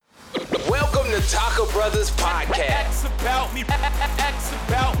Taco Brothers Podcast. About me.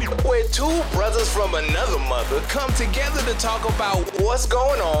 Where two brothers from another mother come together to talk about what's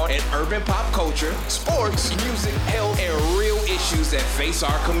going on in urban pop culture, sports, music, health, and real issues that face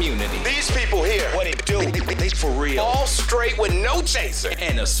our community. These people here, what they do, they for real. All straight with no chaser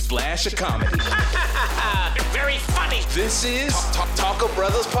and a splash of comedy. Very funny. This is Taco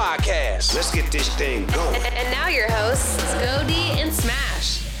Brothers Podcast. Let's get this thing going. And now your hosts, Scody and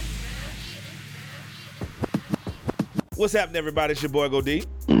Smash. What's happening, everybody? It's your boy, Go D.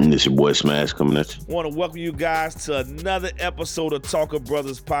 It's your boy, Smash, coming at you. Want to welcome you guys to another episode of Taco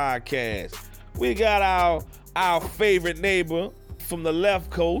Brothers Podcast. We got our favorite neighbor from the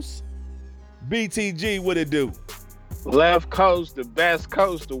left coast, BTG. What it do? Left coast, the best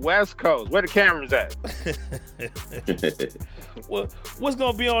coast, the west coast. Where the cameras at? What's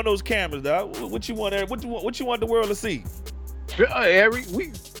gonna be on those cameras, dog? What you want? What you want the world to see?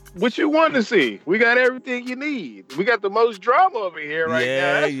 What you want to see? We got everything you need. We got the most drama over here right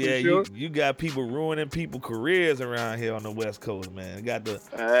now. That's for sure. You got people ruining people's careers around here on the West Coast, man.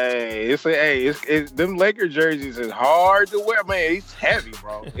 It's them Laker jerseys is hard to wear, man. It's heavy,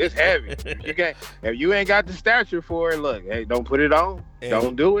 bro. It's heavy. If you ain't got the stature for it, look, hey, don't put it on.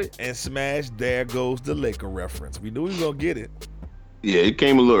 Don't do it. And Smash, there goes the Laker reference. We knew we was gonna get it. Yeah, it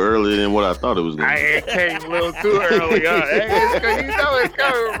came a little earlier than what I thought it was going to be. It came a little too early. You know it's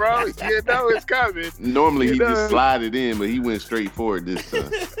coming, bro. You know it's coming. Normally, he just slide it in, but he went straight for it this time.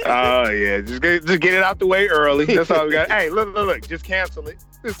 Oh, yeah. Just get it out the way early. That's all we got. Hey, look. Just cancel it.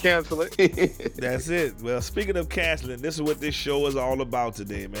 Just cancel it. That's it. Well, speaking of canceling, this is what this show is all about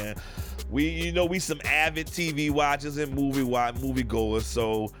today, man. We some avid TV watchers and movie goers,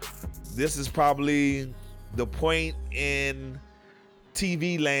 so this is probably the point in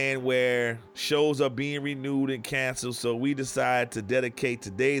TV land where shows are being renewed and canceled, so we decided to dedicate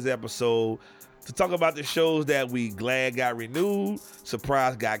today's episode to talk about the shows that we glad got renewed,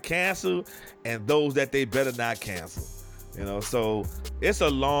 surprised got canceled, and those that they better not cancel. You know, so it's a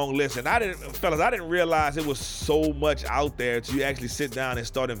long list, and I didn't realize it was so much out there till you actually sit down and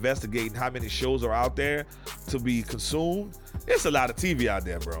start investigating how many shows are out there to be consumed. It's a lot of TV out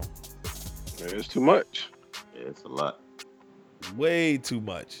there, bro. It's too much. Yeah, it's a lot. Way too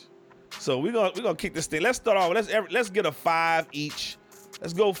much. So we're gonna kick this thing. Let's start off. Let's get a 5 each.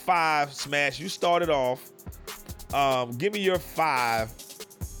 Let's go 5. Smash. You started off. Give me your 5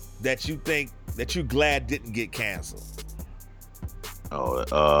 that you think that you're glad didn't get canceled.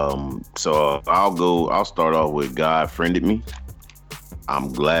 So I'll start off with God Friended Me.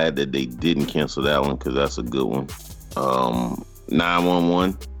 I'm glad that they didn't cancel that one because that's a good one.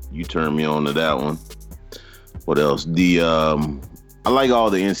 911. You turned me on to that one. What else? I like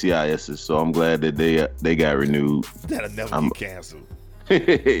all the NCISs, so I'm glad that they got renewed. That'll never get canceled.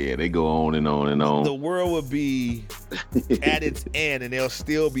 Yeah, they go on and on and on. The world will be at its end, and they'll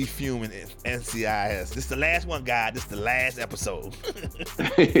still be fuming at NCIS. This is the last one, God. This is the last episode.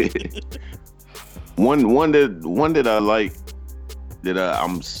 one that I like that I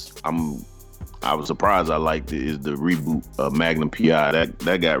was surprised I liked it is the reboot of Magnum PI.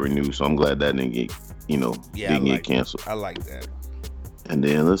 That got renewed, so I'm glad that didn't get get canceled. I like that. And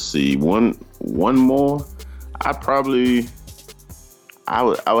then let's see, one more. I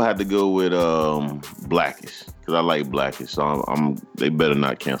would have to go with Blackish because I like Blackish, so they better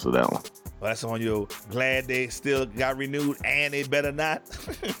not cancel that one. Well, that's on your glad they still got renewed and they better not.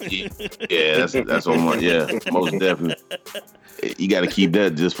 Yeah, that's on my most definitely. You got to keep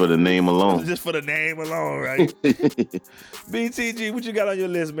that just for the name alone. Just for the name alone, right? BTG, what you got on your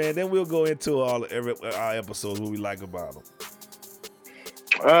list, man? Then we'll go into our episodes, what we like about them.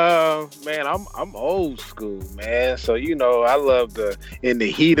 Man, I'm old school, man. So I love in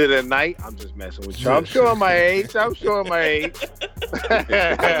the heat of the night. I'm just messing with you. I'm showing my age. I was like,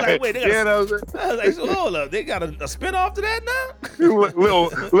 wait, I was like, so hold up, they got a spinoff to that now?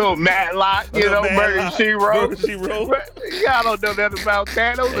 little Matlock, Murder She Wrote. Y'all don't know nothing about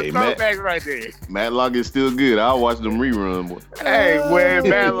that. Those are throwbacks right there. Matlock is still good. I'll watch them rerun, boy. Hey, man,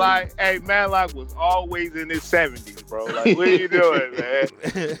 Matlock was always in his 70s, bro. Like, what are you doing, man?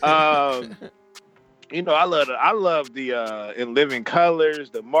 I love the In Living Colors,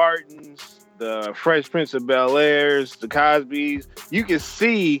 the Martins, the Fresh Prince of Bel-Airs, the Cosbys. You can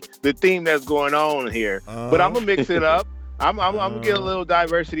see the theme that's going on here, but I'm gonna mix it up. I'm gonna get a little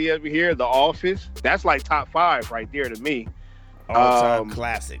diversity over here. The Office, that's like top 5 right there to me. All-time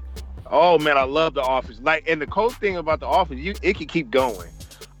classic. Oh man, I love The Office. Like, and the cool thing about The Office, it can keep going.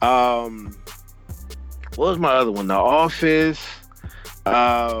 What was my other one? The Office.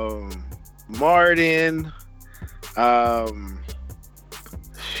 Martin,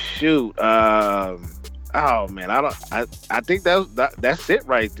 Shoot. Oh man, I think that's it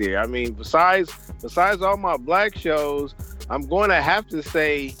right there. I mean, besides all my black shows, I'm going to have to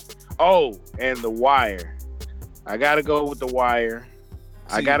say, and The Wire. I got to go with The Wire.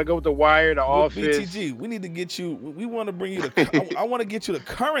 I got to go with The Wire, The Office. BTG, we need to get you. We want to bring you to. I want to get you to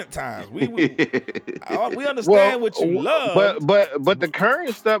current times. We understand what you love, but the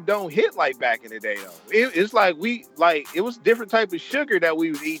current stuff don't hit like back in the day though. It's like it was different type of sugar that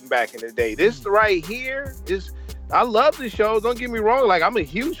we was eating back in the day. This right here is. I love the shows. Don't get me wrong. Like, I'm a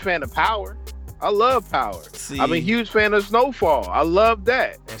huge fan of Power. I love Power. I'm a huge fan of Snowfall. I love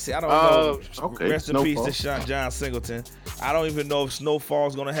that. And see, I don't know. Okay, Rest in peace to John Singleton. I don't even know if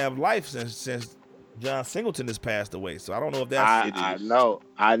Snowfall's gonna have life since John Singleton has passed away. So I don't know if that's. I know.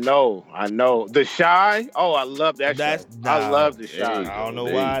 The Chi. Oh, I love that show. I love The Chi. I don't know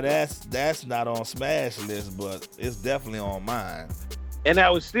why that's not on Smash list, but it's definitely on mine. And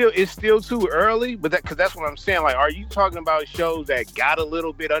it's still too early, but because that's what I'm saying. Like, are you talking about shows that got a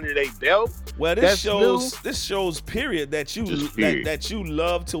little bit under their belt? Well, this shows period that you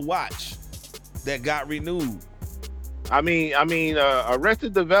love to watch that got renewed. I mean,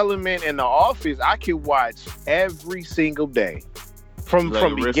 Arrested Development and The Office, I can watch every single day, from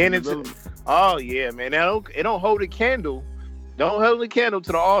beginning to. Oh yeah, man, it don't hold a candle. Don't hold a candle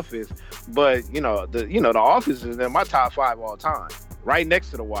to The Office, but The Office is in my top 5 all time. Right next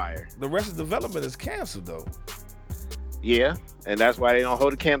to The Wire. The Arrested Development is canceled though. Yeah, and that's why they don't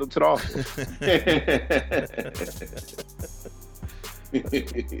hold a candle to The Office.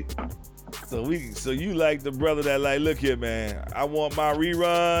 So you like the brother that like, look here, man. I want my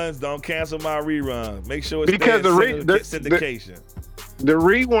reruns. Don't cancel my reruns. Make sure it's because syndication. The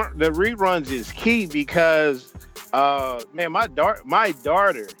reruns is key because man, my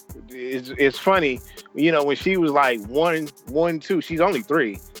daughter is funny. When she was like 1, 2, she's only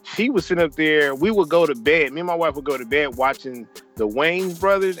 3. She was sitting up there. We would go to bed. Me and my wife would go to bed watching the Wayans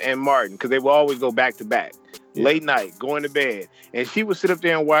brothers and Martin because they would always go back to back. Yeah. Late night, going to bed. And she would sit up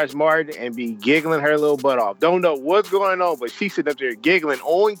there and watch Martin and be giggling her little butt off. Don't know what's going on, but she sit up there giggling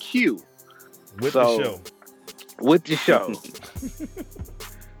on cue. With the show.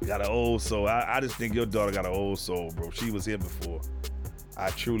 Got an old soul. I just think your daughter got an old soul, bro. She was here before. I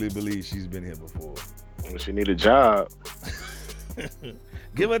truly believe she's been here before. Well, she need a job.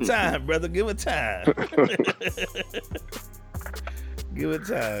 Give her time, brother. Give her time. Give her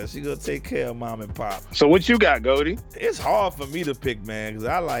time. She gonna take care of mom and pop. So what you got, Goldie? It's hard for me to pick, man,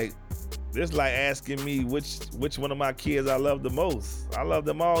 because it's like asking me which one of my kids I love the most. I love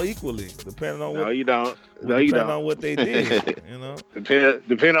them all equally, depending on you don't. Depending on what they did,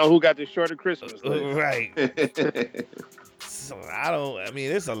 Depending on who got the shorter Christmas list. Right. So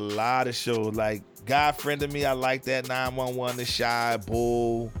it's a lot of shows. Like God Friended Me, I like that. 911, The Chi,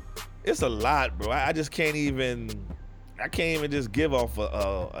 Bull. It's a lot, bro. I just can't even just give off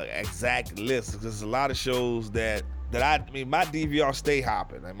a exact list. There's a lot of shows that my DVR stay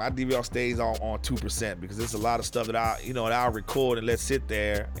hopping. Like my DVR stays on 2% because there's a lot of stuff that I'll record and let sit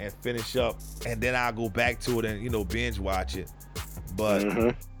there and finish up, and then I'll go back to it and binge watch it. But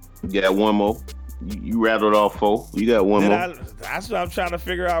you got one more. You rattled off 4. You got one more. That's what I'm trying to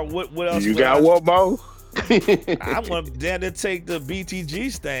figure out. What else? You got one more? I want Dan to take the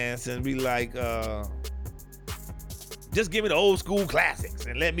BTG stance and be like, just give me the old school classics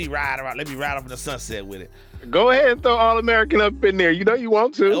and let me ride around. Let me ride off in the sunset with it. Go ahead and throw All American up in there. You know you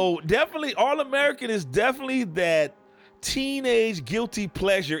want to. Oh, definitely. All American is definitely that teenage guilty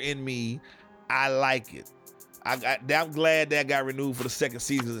pleasure in me. I like it. I'm glad that got renewed for the second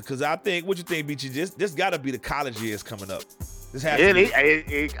season because I think, what you think, BG? This got to be the college years coming up. This has to be.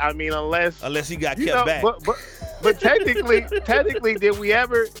 Unless he got kept back. But technically, did we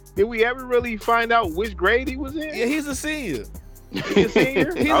ever really find out which grade he was in? Yeah, he's a senior. He's a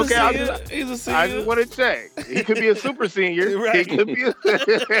senior? He's a senior. I just want to check. He could be a super senior. Right. He could be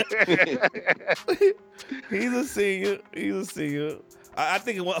He's a senior. I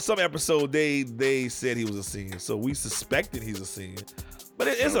think in some episode they said he was a senior, so we suspected he's a senior. But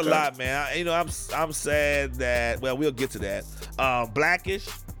it's a lot, man. I'm sad that. Well, we'll get to that. Blackish.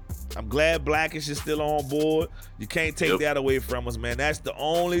 I'm glad Blackish is still on board. You can't take that away from us, man. That's the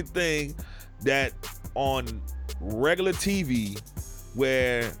only thing that on regular TV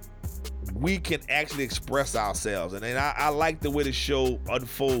where we can actually express ourselves. And I like the way the show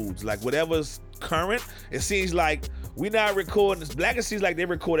unfolds. Like whatever's current, it seems like we're not recording this. Blackish seems like they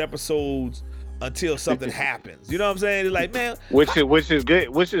record episodes until something happens. You know what I'm saying? It's like, man, which is good,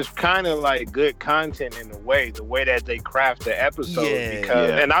 which is kind of like good content in a way, the way that they craft the episode.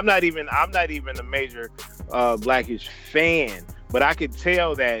 And I'm not even a major Blackish fan, but I could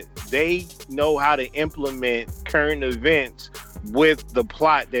tell that they know how to implement current events with the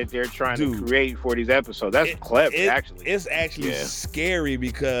plot that they're trying to create for these episodes. That's clever, actually. It's actually scary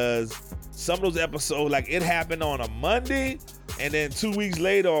because some of those episodes, like it happened on a Monday, and then 2 weeks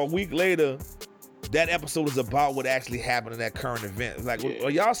later or a week later, that episode is about what actually happened in that current event. It's like, are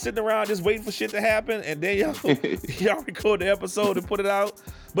y'all sitting around just waiting for shit to happen, and then y'all record the episode and put it out?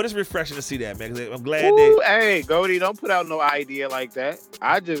 But it's refreshing to see that, man. I'm glad Hey, Goldie, don't put out no idea like that.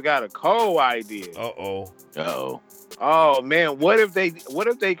 I just got a cold idea. Oh man, what if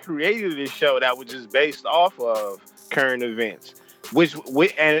they created a show that was just based off of current events,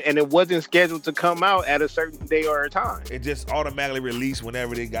 and it wasn't scheduled to come out at a certain day or a time? It just automatically released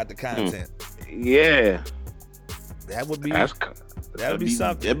whenever they got the content. Yeah, that would be something. That'd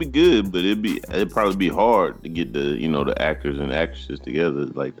be good, but it'd probably be hard to get the actors and actresses together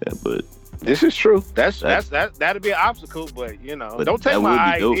like that. But this is true. That'd be an obstacle, but don't take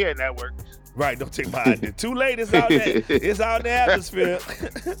my idea, network. Right, don't take my idea. Too late. It's out there. It's out in the atmosphere.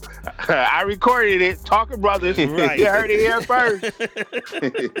 I recorded it. Talking Brothers. Right. You heard it here first.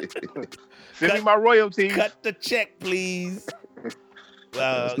 Send me my royalties. Cut the check, please.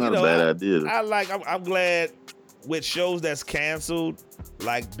 That's not a bad idea. I'm glad with shows that's canceled,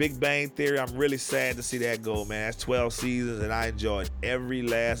 like Big Bang Theory. I'm really sad to see that go, man. That's 12 seasons, and I enjoyed every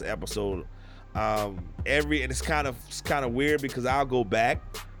last episode. And it's kind of weird because I'll go back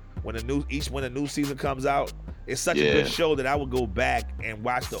when a new season comes out. It's such a good show that I would go back and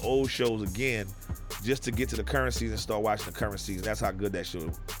watch the old shows again just to get to the current season and start watching the current season. That's how good that show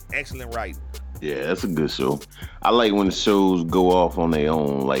is. Excellent writing. Yeah, that's a good show. I like when the shows go off on their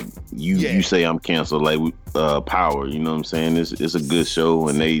own. Like you say I'm canceled, like Power, you know what I'm saying? It's a good show,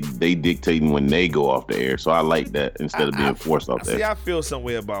 and they dictating when they go off the air. So I like that instead of being forced off there. See, I feel some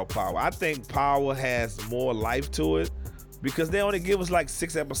way about Power. I think Power has more life to it because they only give us like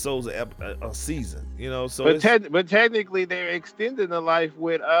 6 episodes a season, So but technically they're extending the life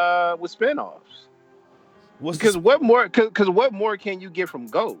with spinoffs. Because what more can you get from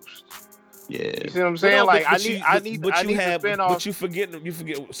Ghost? Yeah, you see what I'm saying? I need the spinoff. But you forget.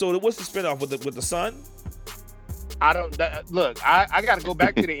 So what's the spinoff with the son? I don't look. I got to go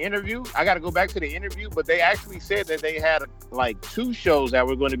back to the interview. But they actually said that they had like 2 shows that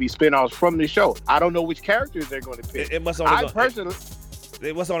were going to be spinoffs from the show. I don't know which characters they're going to pick. It must only.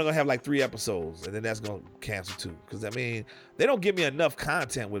 They must only gonna have like 3 episodes, and then that's gonna cancel too. Because they don't give me enough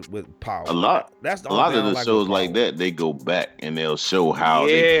content with Power. A lot of the shows like that, they go back and they'll show how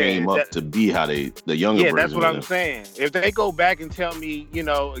they came up to be how the younger version. Yeah, that's what I'm saying. If they go back and tell me,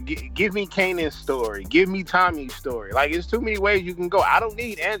 give me Kanan's story, give me Tommy's story. Like, it's too many ways you can go. I don't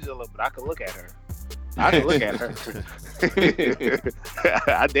need Angela, but I can look at her. I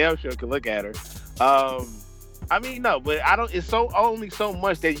damn sure can look at her. No, but I don't. It's only so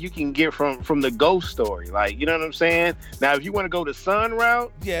much that you can get from the Ghost story. Like, you know what I'm saying? Now, if you want to go the Sun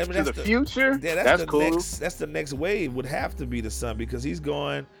route, to the future, that's cool. That's the next wave. Would have to be the Sun because he's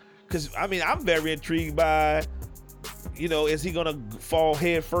going. Because I'm very intrigued by, is he gonna fall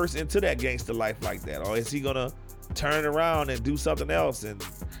head first into that gangster life like that, or is he gonna turn around and do something else? And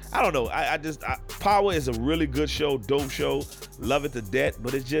I don't know. Power is a really good show, dope show. Love it to death,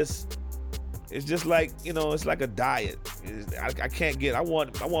 but it's just like, it's like a diet. I can't get. I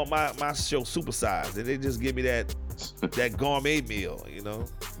want my show supersized, and they just give me that gourmet meal. I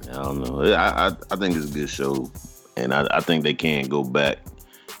don't know. I think it's a good show, and I think they can go back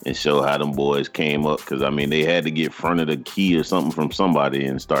and show how them boys came up because they had to get front of the key or something from somebody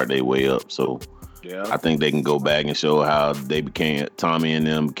and start their way up. So I think they can go back and show how Tommy and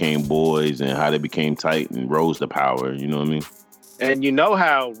them became boys and how they became tight and rose to power. You know what I mean? And you know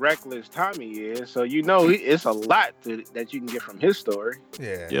how reckless Tommy is, so it's a lot that you can get from his story.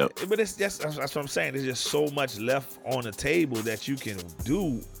 Yeah. Yep. But that's what I'm saying. There's just so much left on the table that you can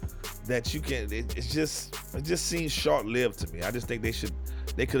do. That you can. It just seems short-lived to me. I just think they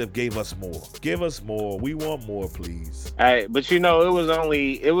could have gave us more. Give us more. We want more, please. All right, but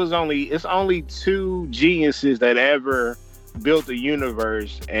it's only 2 geniuses that ever built a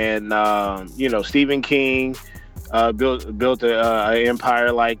universe, and Stephen King. Built an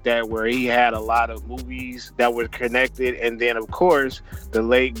empire like that where he had a lot of movies that were connected, and then of course the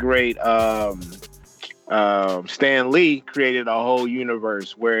late great Stan Lee created a whole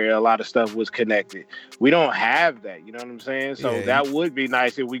universe where a lot of stuff was connected. We don't have that, you know what I'm saying? So that would be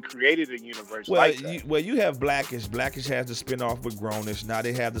nice if we created a universe like that. You have Blackish. Blackish has the spinoff with Grownish. Now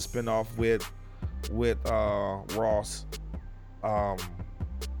they have the spinoff with Ross.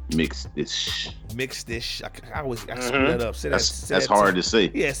 Mixed-ish. I always screw that up. That's hard to say.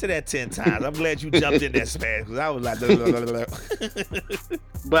 Yeah, say that 10 times. I'm glad you jumped in that smash because I was like, blah, blah, blah, blah.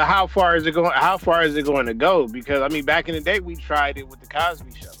 But how far is it going? How far is it going to go? Because I mean, back in the day, we tried it with the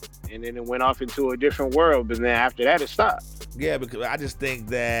Cosby Show, and then it went off into a different world. But then after that, it stopped. Yeah, because I just think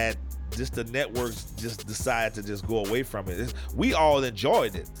that just the networks just decided to just go away from it. We all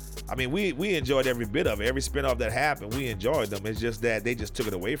enjoyed it. I mean, we enjoyed every bit of it. Every spinoff that happened, we enjoyed them. It's just that they just took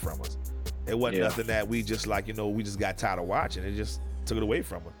it away from us. It wasn't nothing that we just we just got tired of watching. It just took it away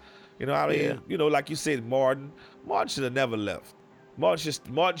from us. You know, I mean, like you said, Martin should have never left.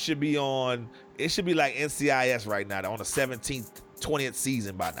 Martin should be on. It should be like NCIS right now, on the 17th, 20th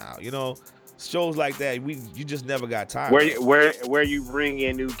season by now. You know, shows like that, you just never got tired. Where you bring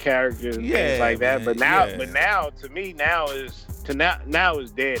in new characters and things like that. Man, but now to me now is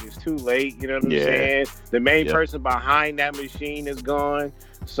dead. It's too late. You know what I'm saying? The main person behind that machine is gone.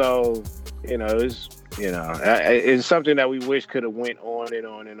 So it's something that we wish could have went on and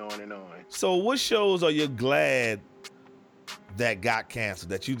on and on and on. So what shows are you glad that got canceled,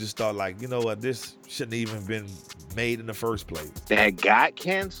 that you just thought like, you know what, this shouldn't even been made in the first place? That got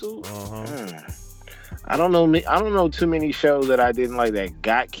canceled? I don't know too many shows that I didn't like that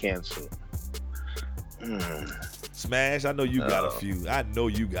got canceled. Smash, I know you got a few. I know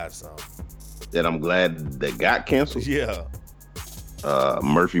you got some. That I'm glad that got canceled? Yeah.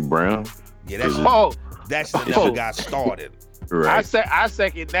 Murphy Brown. Yeah, that shit never got started. Right. I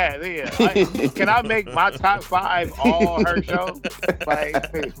second that. Yeah. Can I make my top 5 all her shows?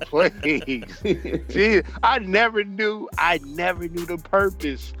 Like, please. Gee, I never knew the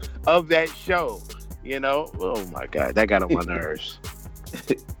purpose of that show. You know? Oh my God, that got on my nerves.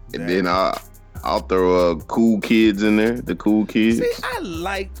 And then I'll throw Cool Kids in there. The Cool Kids. See, I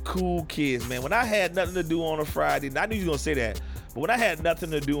liked Cool Kids, man. When I had nothing to do on a Friday night, I knew you were gonna say that. But when I had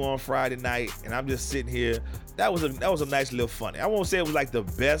nothing to do on Friday night and I'm just sitting here, that was a nice little funny. I won't say it was like the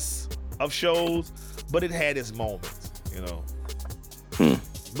best of shows, but it had its moments, you know.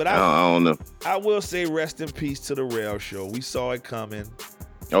 But I don't know. I will say rest in peace to the Rail Show. We saw it coming.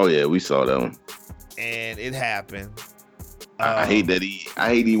 Oh yeah, we saw that one. And it happened. I hate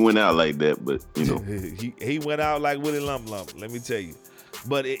he went out like that, but you know. he went out like Willie Lump, let me tell you.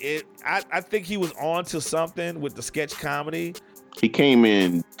 But I think he was on to something with the sketch comedy. He came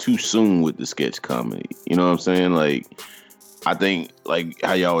in too soon with the sketch comedy. You know what I'm saying? Like, I think, like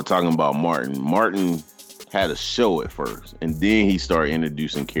how y'all were talking about Martin. Martin had a show at first, and then he started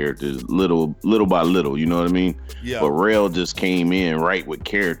introducing characters little by little. You know what I mean? Yeah. But Rail just came in right with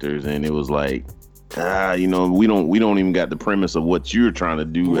characters, and it was like, we don't even got the premise of what you're trying to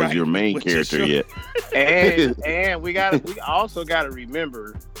do as your main character yet. And we also got to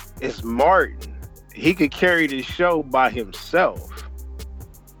remember, it's Martin. He could carry this show by himself.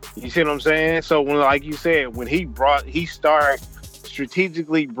 You see what I'm saying? So when, like you said, when he started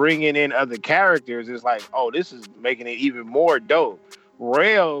strategically bringing in other characters, it's like, oh, this is making it even more dope.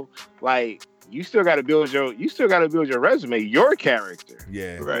 Rail, like, you still got to build your resume, your character.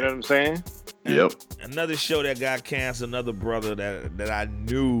 Yeah, right. You know what I'm saying? Yep. Another show that got canceled, another brother that I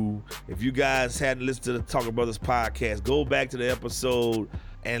knew. If you guys hadn't listened to the Talking Brothers podcast, go back to the episode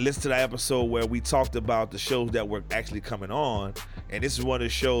and listen to that episode where we talked about the shows that were actually coming on. And this is one of the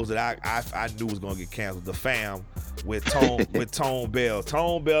shows that I knew was going to get canceled. The Fam with Tone Bell.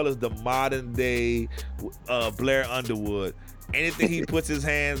 Tone Bell is the modern day Blair Underwood. Anything he puts his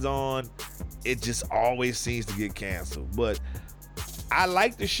hands on, it just always seems to get canceled. But I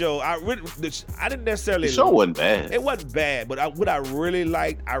like the show. I didn't necessarily. The show wasn't bad. It wasn't bad, but what I really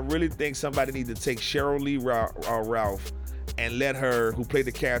liked, I really think somebody needs to take Cheryl Lee Ralph and let her, who played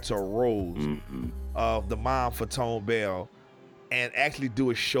the character Rose, of the mom for Tone Bell, and actually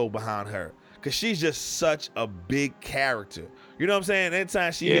do a show behind her. Because she's just such a big character. You know what I'm saying?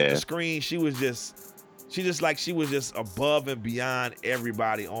 Anytime she hit the screen, she was just above and beyond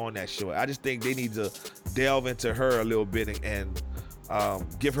everybody on that show. I just think they need to delve into her a little bit and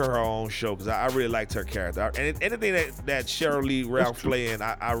give her own show, because I really liked her character. And anything that Cheryl Lee Ralph play in,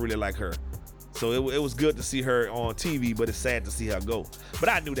 I really like her. So it was good to see her on TV, but it's sad to see her go. But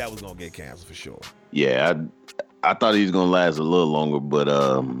I knew that was going to get canceled for sure. Yeah, I thought he was going to last a little longer, but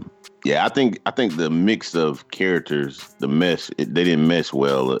I think the mix of characters, the mesh, they didn't mesh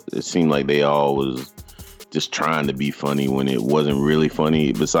well. It seemed like they all was just trying to be funny when it wasn't really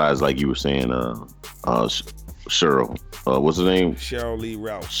funny. Besides, like you were saying, Cheryl, what's her name? Cheryl Lee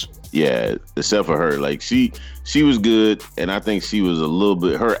Ralph. Yeah, except for her. Like she was good, and I think she was a little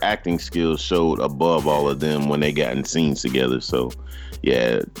bit. Her acting skills showed above all of them when they got in scenes together. So,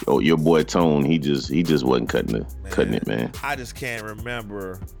 yeah, your boy Tone, he just wasn't cutting it, man. I just can't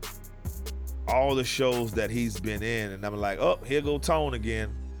remember all the shows that he's been in, and I'm like, oh, here go Tone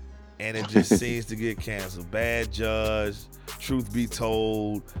again, and it just seems to get canceled. Bad Judge, Truth Be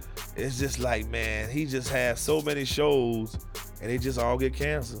Told, it's just like, man, he just has so many shows, and they just all get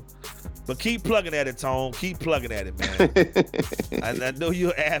canceled. But keep plugging at it, Tone. Keep plugging at it, man. I know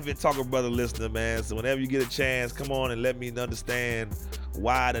you're an avid Talking Brother listener, man. So whenever you get a chance, come on and let me understand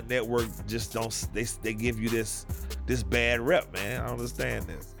why the network just don't. They give you this bad rep, man. I don't understand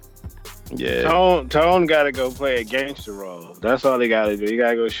this. Yeah. Tone got to go play a gangster role. That's all they got to do. He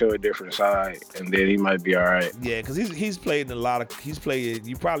got to go show a different side, and then he might be all right. Yeah, because he's played in a lot of. He's played.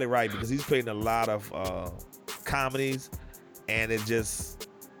 You're probably right because he's played in a lot of comedies, and it just.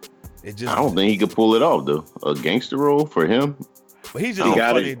 I don't think he could pull it off though. A gangster role for him. But he's just a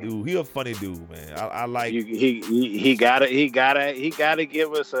funny dude. He's a funny dude, man. I like. He gotta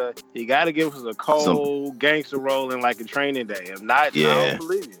give us a cold gangster role in like a Training Day. If not, I don't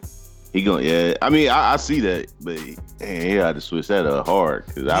believe you. He gonna, yeah. I mean, I see that, but he had to switch that up hard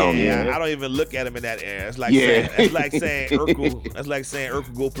because I don't even look at him in that era. It's like saying Urkel. That's like saying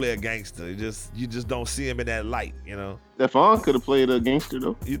Urkel go play a gangster. You just don't see him in that light, you know. Stephon could have played a gangster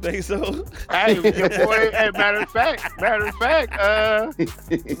though. You think so? Hey, your boy. Hey, matter of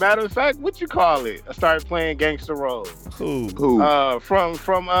fact, what you call it? I started playing gangster roles. Who? From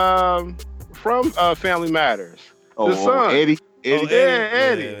Family Matters. Oh, the son. Eddie.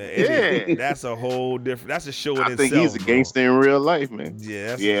 Eddie. Yeah. That's a whole different. That's a show in itself. I think he's a gangster in real life, man.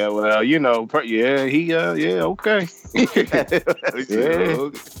 Yeah. Yeah. Well, you know. Yeah. He. Okay.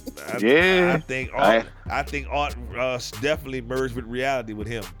 Yeah. I think art definitely merged with reality with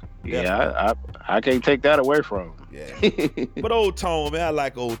him. Definitely. Yeah. I can't take that away from him. Yeah. But Old Tone, man. I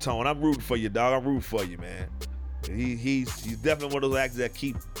like Old Tone. I'm rooting for you, dog. I'm rooting for you, man. He's definitely one of those actors that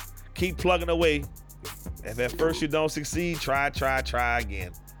keep plugging away. If at first you don't succeed, try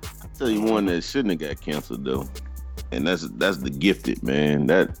again. I'll tell you one that shouldn't have got canceled though, and that's The Gifted, man.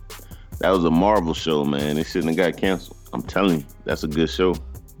 That was a Marvel show, man. It shouldn't have got canceled. I'm telling you, that's a good show.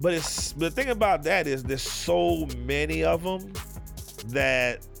 But the thing about that is there's so many of them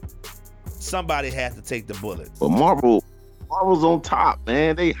that somebody has to take the bullet. But Marvel's on top,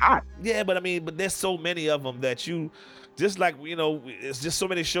 man. They hot. Yeah, but there's so many of them that you. Just like, you know, it's just so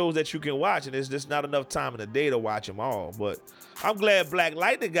many shows that you can watch, and there's just not enough time in the day to watch them all. But I'm glad Black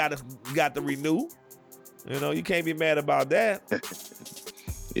Lightning got the renew. You know, you can't be mad about that.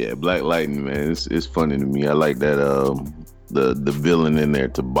 Yeah, Black Lightning, man, it's funny to me. I like that the villain in there,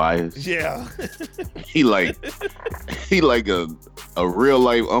 Tobias. Yeah, he like a real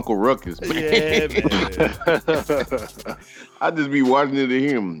life Uncle Ruckus, man. Yeah, man. I just be watching it to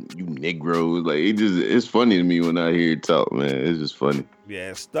hear him, you Negroes. Like it's funny to me when I hear it talk, man. It's just funny.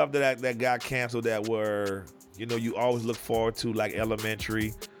 Yeah, stuff that got canceled that were, you know, you always look forward to, like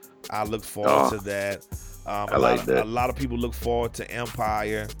Elementary. I look forward to that. I like that. A lot of people look forward to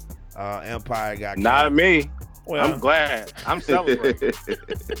Empire. Empire got canceled. Not me. Well, I'm glad. I'm celebrating.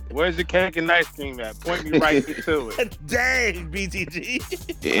 Where's the cake and ice cream at? Point me right to it. Dang,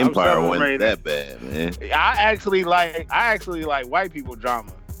 BTG. The Empire wasn't that bad, man. I actually like white people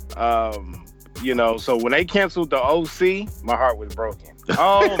drama. You know, so when they canceled the OC, my heart was broken.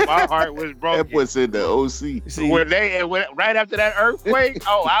 Oh, my heart was broken. That was in the OC. See, right after that earthquake,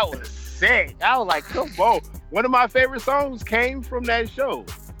 I was sick. I was like, come on. One of my favorite songs came from that show.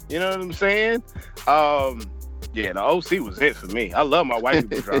 You know what I'm saying? Yeah, the OC was it for me. I love my white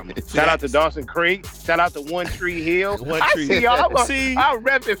people drama. Shout out to Dawson Creek. Shout out to One Tree Hill. See y'all. I'll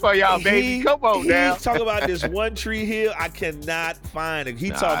rep it for y'all, baby. Come on now. Talk about this One Tree Hill. I cannot find it. He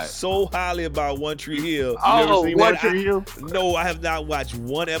talks so highly about One Tree Hill. Oh, One Tree Hill? No, I have not watched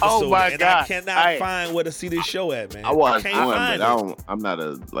one episode. Oh my and God. I cannot find where to see this show at, man. I watched one, but I'm not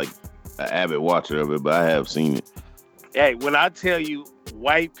an avid watcher of it, but I have seen it. Hey, when I tell you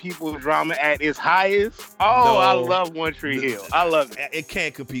white people drama at its highest, I love One Tree Hill. I love it. It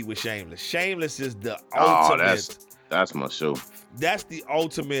can't compete with Shameless. Shameless is the ultimate. That's my show. That's the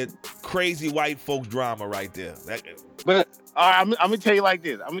ultimate crazy white folks drama right there. But I'm gonna tell you like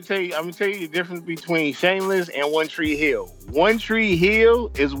this. I'm gonna tell you the difference between Shameless and One Tree Hill. One Tree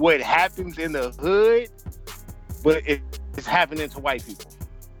Hill is what happens in the hood, but it's happening to white people.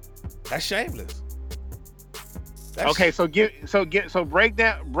 That's Shameless. Okay, so break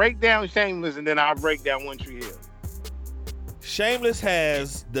down Shameless, and then I'll break down One Tree Hill. Shameless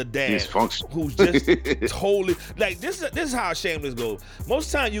has the dad Dysfunction. who's just totally like this is how Shameless goes.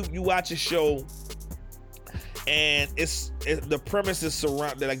 Most time you watch a show and it's the premise is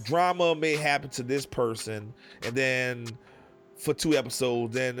surrounded, like drama may happen to this person, and then for 2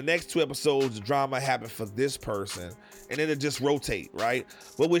 episodes, then the next 2 episodes the drama happened for this person, and then it just rotate, right?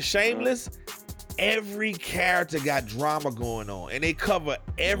 But with Shameless, every character got drama going on, and they cover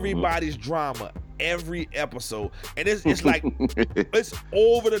everybody's drama every episode, and it's like it's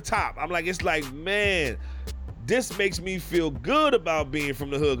over the top. I'm like, it's like, man, this makes me feel good about being from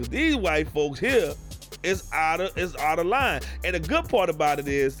the hood, because these white folks here is out of line. And the good part about it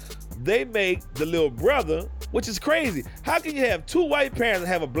is they make the little brother, which is crazy. How can you have 2 white parents and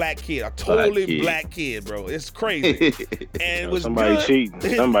have a black kid, a totally black kid, bro? It's crazy. And it was somebody good.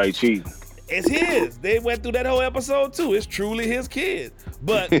 cheating. Somebody cheating. It's his. They went through that whole episode too. It's truly his kid.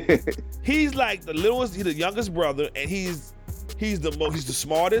 But he's like the littlest, he's the youngest brother, and he's the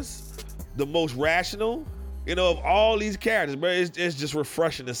smartest, the most rational, of all these characters, bro. It's just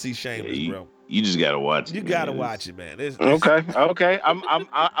refreshing to see Shameless, bro. You just gotta watch it. You gotta watch it, man. Okay.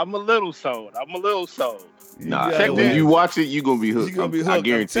 I'm a little sold. Nah, Check when this. you watch it, you're gonna be hooked. You're gonna be hooked. I I'm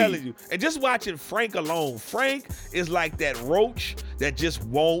guarantee telling you. And just watching Frank alone. Frank is like that roach that just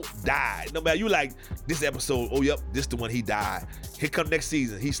won't die. No matter, you like this episode, oh yep, this the one he died. Here come next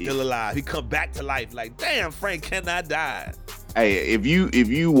season, he's still alive. He come back to life. Like, damn, Frank cannot die. Hey, if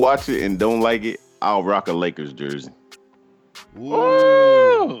you watch it and don't like it, I'll rock a Lakers jersey.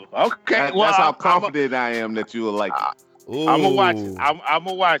 Ooh, okay. That's how confident I am that you will like it. I'm gonna watch it. I'm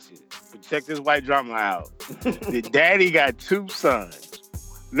gonna watch it. But check this white drama out. The daddy got 2 sons.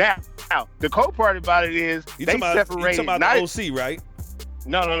 Now, the cool part about it is they separated. You talking about the OC, right?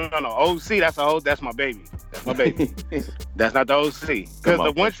 No. OC, that's my baby. That's my baby. That's not the OC. Because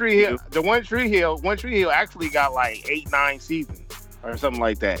the One Tree Hill actually got like 8-9 seasons or something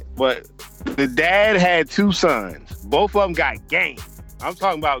like that. But the dad had 2 sons. Both of them got game. I'm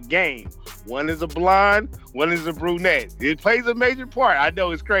talking about game. One is a blonde, one is a brunette. It plays a major part. I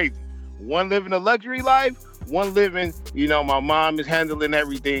know it's crazy. One living a luxury life, one living, my mom is handling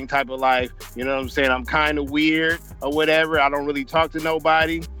everything type of life. You know what I'm saying? I'm kind of weird or whatever. I don't really talk to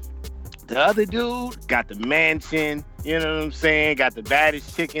nobody. The other dude got the mansion, you know what I'm saying? Got the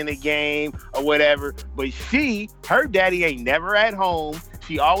baddest chick in the game or whatever. But her daddy ain't never at home.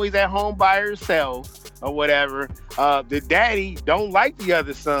 She always at home by herself or whatever. The daddy don't like the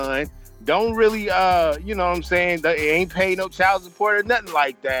other son. Don't really, you know what I'm saying? They ain't pay no child support or nothing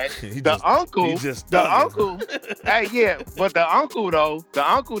like that. The uncle, hey, yeah, but the uncle though,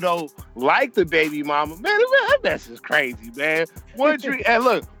 like the baby mama. Man, that mess is crazy, man. And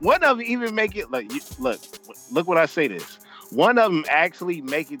look, one of them even make it, look when I say this. One of them actually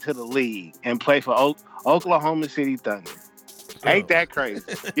make it to the league and play for Oklahoma City Thunder. Ain't that crazy?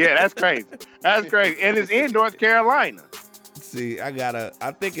 Yeah, that's crazy. That's crazy. And it's in North Carolina. See, I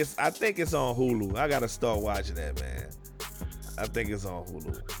think it's on Hulu. I gotta start watching that, man. I think it's on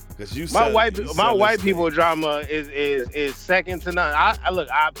Hulu. Cause my white people drama is second to none.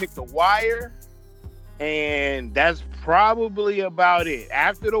 I picked The Wire, and that's probably about it.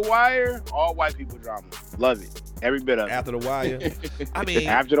 After The Wire, all white people drama. Love it. Every bit of it. After The Wire. I mean,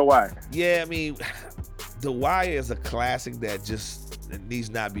 After The Wire. Yeah, I mean, The Wire is a classic that just needs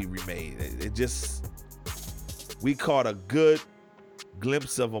not be remade. We caught a good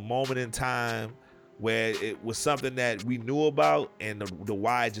glimpse of a moment in time where it was something that we knew about, and the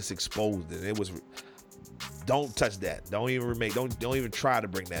Wire just exposed it. It was, don't touch that. Don't even remake. Don't even try to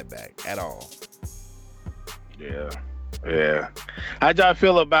bring that back at all. Yeah. How'd y'all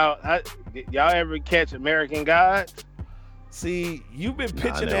feel about? Y'all ever catch American Gods? See, you've been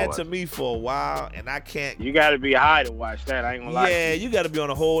pitching that to me for a while, and I can't. You got to be high to watch that. I ain't gonna lie. Yeah, you got to be on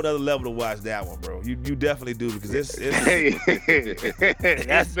a whole other level to watch that one, bro. You definitely do, because it's that's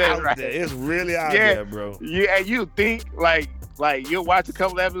out right. there. It's really out there, bro. Yeah, and you think like you'll watch a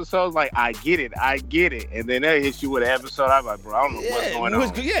couple episodes, like I get it, and then they hit you with an episode. I'm like, bro, I don't know what's going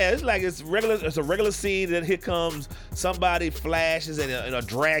on. Yeah, it's like it's a regular scene. Then here comes somebody flashes and a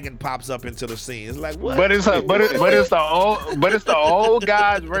dragon pops up into the scene. It's like what? But it's the old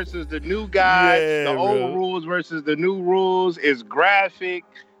guys versus the new guys. Yeah, the old rules versus the new rules. It's graphic.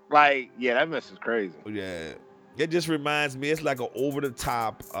 Like, yeah, that mess is crazy. Yeah. It just reminds me. It's like an over the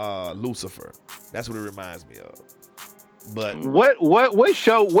top Lucifer. That's what it reminds me of. But what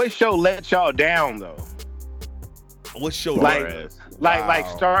show let y'all down though? What show? Started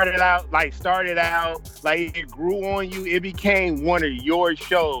out like it grew on you. It became one of your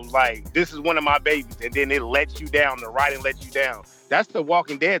shows. Like, this is one of my babies, and then it lets you down. The writing lets you down. That's The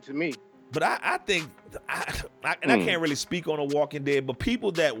Walking Dead to me. But I think I can't really speak on The Walking Dead, but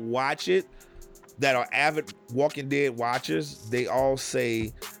people that watch it, that are avid Walking Dead watchers, they all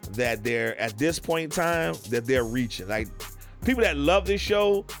say that they're, at this point in time, that they're reaching. Like, people that love this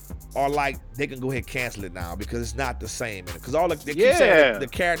show are like, they can go ahead and cancel it now because it's not the same. Because they keep saying the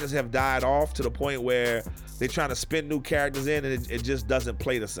characters have died off to the point where they're trying to spin new characters in, and it just doesn't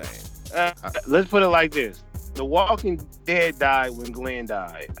play the same. Let's put it like this. The Walking Dead died when Glenn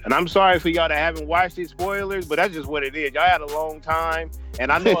died. And I'm sorry for y'all that haven't watched it, spoilers, but that's just what it is. Y'all had a long time. And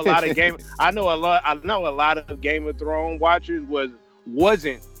I know a lot of I know a lot of Game of Thrones watchers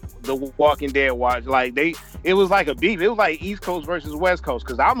wasn't the Walking Dead watch. Like it was like a beef. It was like East Coast versus West Coast.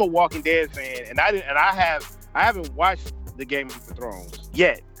 Cause I'm a Walking Dead fan and I haven't watched the Game of Thrones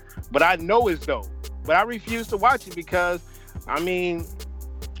yet. But I know it's dope. But I refuse to watch it because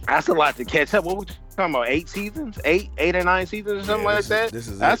that's a lot to catch up. What we talking about? 8 seasons? 8 or 9 seasons or something like that?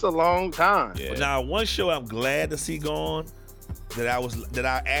 That's a long time. Yeah. But now, one show I'm glad to see gone that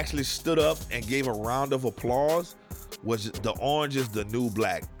I actually stood up and gave a round of applause was The Orange is the New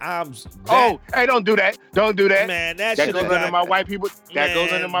Black. Hey, don't do that. Don't do that. Man, that goes under my white people. That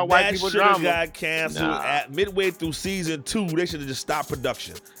goes under my white people drama. That got canceled at midway through season 2. They should have just stopped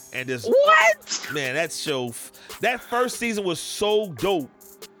production and just what? Man, that first season was so dope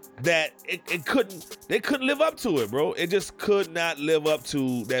that they couldn't live up to it, bro. It just could not live up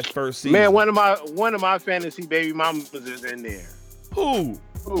to that first season. Man, one of my fantasy baby mamas is in there. Who?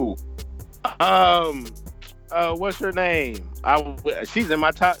 What's her name? She's in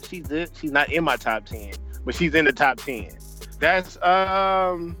my top. She's not in my top 10, but she's in the top 10. That's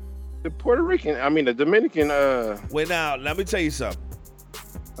the the Dominican. Wait, now let me tell you something.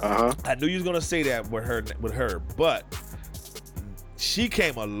 I knew you was gonna say that with her, but she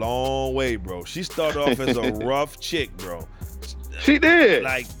came a long way, bro. She started off as a rough chick, bro. She did.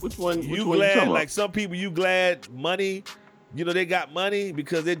 Like, which one? You glad? Like some people, you glad money. You know, they got money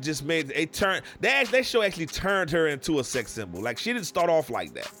because it just made that show actually turned her into a sex symbol. Like, she didn't start off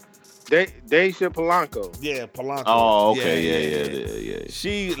like that. Daisha Polanco. Yeah, Polanco. Oh, okay, yeah.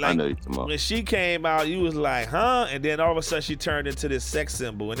 She, like, I know you're talking about. When she came out, you was like, huh? And then all of a sudden she turned into this sex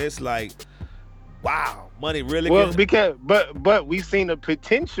symbol, and it's like, wow, money really. Well, but we seen the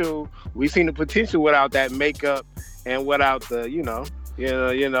potential. We seen the potential without that makeup and without the,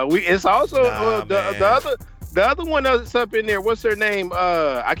 It's also the other one that's up in there. What's her name?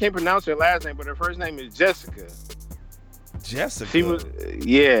 I can't pronounce her last name, but her first name is Jessica. Jessica. She was,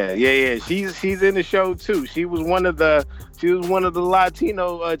 yeah. She's in the show too. She was one of the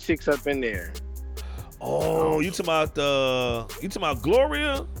Latino chicks up in there. Oh, you talking about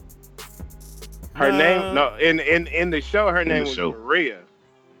Gloria? Her name? No, in the show, her name was Maria.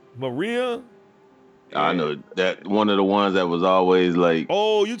 Maria? I know that one of the ones that was always like.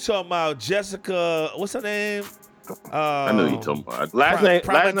 Oh, you talking about Jessica? What's her name? I know you talking about last name.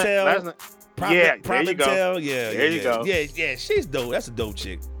 Yeah, there you go. There you go. Yeah, she's dope. That's a dope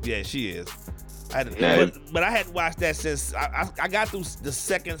chick. Yeah, she is. But I hadn't watched that since I got through the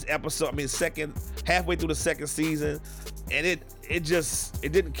second episode. Halfway through the second season, and it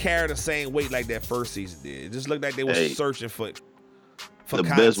didn't carry the same weight like that first season did. It just looked like they were searching for the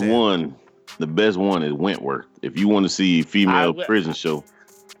content. best one. The best one is Wentworth. If you want to see a female prison show,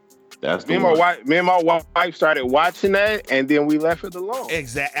 that's the one. Me and my wife started watching that, and then we left it alone.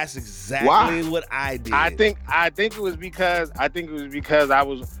 That's exactly what I did. I think it was because I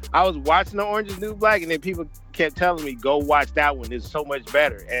was watching The Orange is the New Black, and then people kept telling me, "Go watch that one. It's so much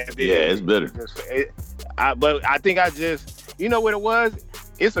better." And then it's better. But I think you know what it was?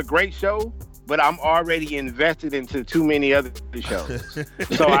 It's a great show, but I'm already invested into too many other shows,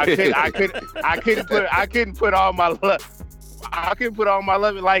 so I couldn't put all my love. I couldn't put all my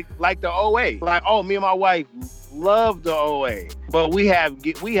love in like the OA. Like, me and my wife love the OA, but we haven't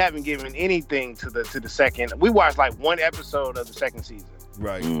given anything to the second. We watched like one episode of the second season.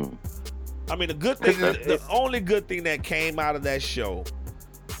 Right. I mean, the only good thing that came out of that show.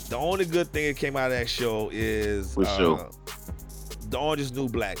 The only good thing that came out of that show is The Orange is the New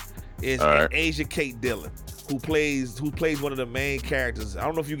Black. Is Asia Kate Dillon, who plays one of the main characters. I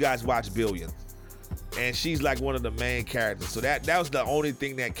don't know if you guys watch Billions, and she's like one of the main characters. So that was the only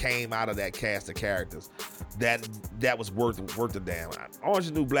thing that came out of that cast of characters that was worth the damn. Orange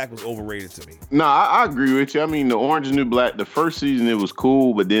is the New Black was overrated to me. No, I agree with you. I mean, The Orange is the New Black, the first season it was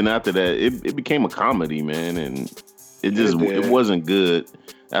cool, but then after that it became a comedy, man, and it wasn't good.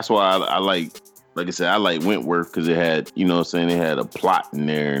 That's why I like I said, I like Wentworth because it had, it had a plot in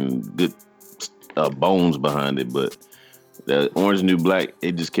there and good bones behind it. But the Orange is the New Black,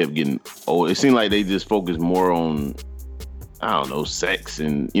 it just kept getting old. It seemed like they just focused more on, I don't know, sex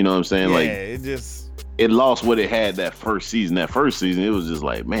and, you know what I'm saying? Yeah, like it just... it lost what it had that first season. That first season, it was just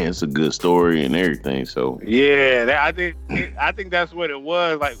like, man, it's a good story and everything. So yeah, I think that's what it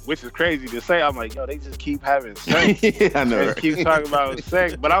was. Like, which is crazy to say. I'm like, yo, they just keep having sex. Yeah, I know. They keep talking about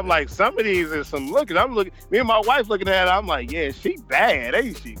sex, but I'm like, some of these is some looking. I'm looking. Me and my wife looking at it. I'm like, yeah, she bad,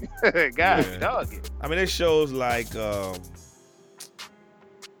 ain't she? God, dog it. I mean, it shows like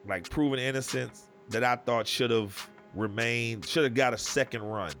Proven Innocence that I thought should have got a second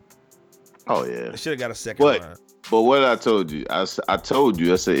run. Oh yeah, it should have got a second run. But what I told you, I said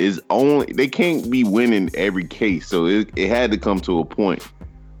it's only, they can't be winning every case, so it had to come to a point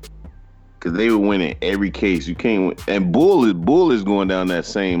because they were winning every case. You can't win, and Bull is going down that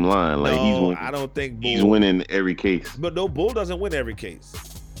same line. Like he's winning. I don't think he's winning every case. But no, Bull doesn't win every case.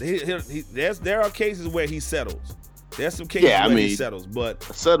 There are cases where he settles. There's some cases where he settles, but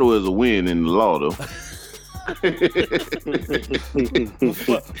settle is a win in the law, though.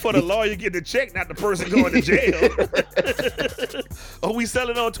 for the lawyer getting the check, not the person going to jail. Oh, we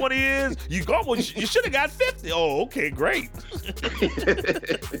selling on 20 years? You should have got 50. Oh, okay, great.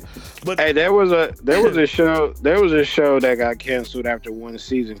 But hey, there was a show that got canceled after one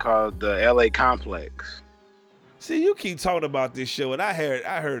season called the LA Complex. See, you keep talking about this show, and I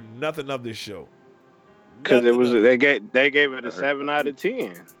heard nothing of this show. Because they gave it a 7 out of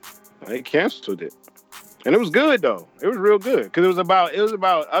 10. They canceled it. And it was good though. It was real good because it was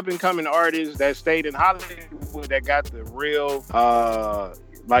about up and coming artists that stayed in Hollywood that got the real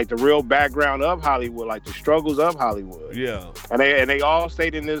the real background of Hollywood, like the struggles of Hollywood. Yeah. And they all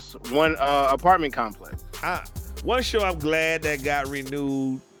stayed in this one apartment complex. One show I'm glad that got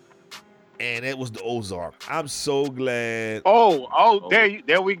renewed, and it was the Ozark. I'm so glad.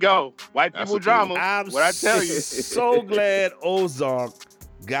 There we go. White people drama. What I tell you. So glad Ozark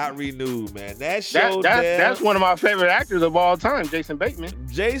got renewed, man. That show that's one of my favorite actors of all time, Jason Bateman.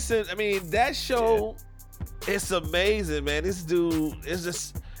 That show, it's amazing, man. This dude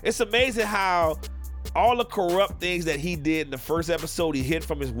it's amazing how all the corrupt things that he did in the first episode he hid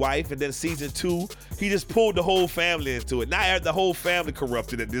from his wife, and then season 2 he just pulled the whole family into it. Now the whole family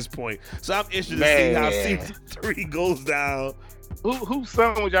corrupted at this point. So I'm interested to see how season 3 goes down. Whose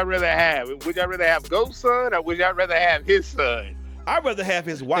son would y'all rather have? Would y'all rather have Ghost son, or would y'all rather have his son? I'd rather have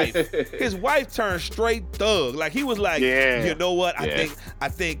his wife. His wife turned straight thug. Like he was like, you know what? I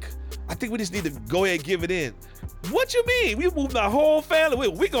think we just need to go ahead and give it in. What you mean? We moved our whole family.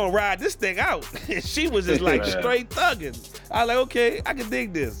 We gonna ride this thing out. She was just like straight thugging. I was like, okay, I can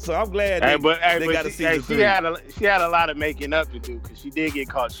dig this. So I'm glad they got to see she had a lot of making up to do because she did get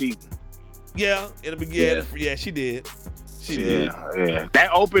caught cheating. Yeah, in the beginning. Yeah, she did. Yeah. That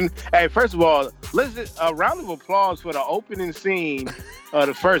open. Hey, first of all, listen. A round of applause for the opening scene of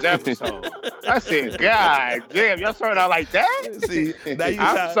the first episode. I said, God damn, y'all started out like that. See, now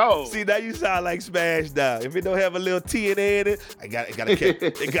you sound like Smash now. If it don't have a little T in it, it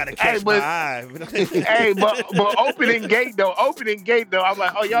gotta catch my eye. Hey, but opening gate though. I'm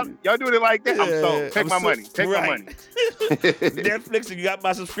like, oh y'all doing it like that? I'm sold. Take my money. My money. Netflix, you got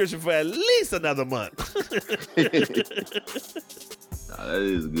my subscription for at least another month. That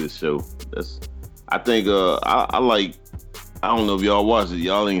is a good show. I think I like. I don't know if y'all watched it.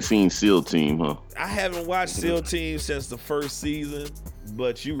 Y'all ain't seen SEAL Team, huh? I haven't watched SEAL Team since the first season,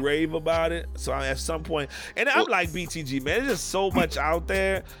 but you rave about it. So at some point, and I'm like BTG, man. There's just so much out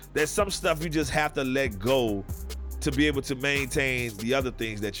there. There's some stuff you just have to let go to be able to maintain the other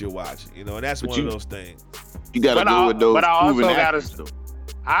things that you're watching. You know, and that's one of those things. You gotta go with those. But I also gotta.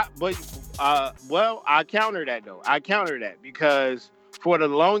 I counter that though. I counter that because for the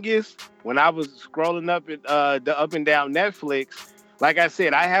longest, when I was scrolling up at the up and down Netflix, like I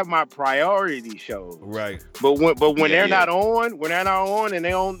said, I have my priority shows. Right. But when they're not on, and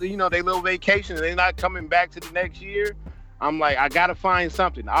they on, they little vacation and they're not coming back to the next year, I'm like, I gotta find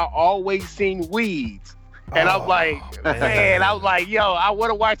something. I always seen Weeds. And I'm like, man, I was like, yo, I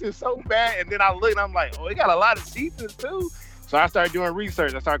want to watch this so bad. And then I look and I'm like, oh, it got a lot of seasons too. So I started doing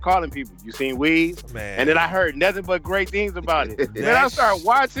research. I started calling people. You seen Weeds? Man. And then I heard nothing but great things about it. Then I started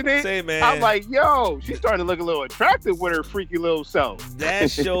watching it. I'm like, yo, she's starting to look a little attractive with her freaky little self. That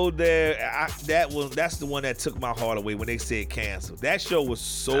show there, that's the one that took my heart away when they said cancel. That show was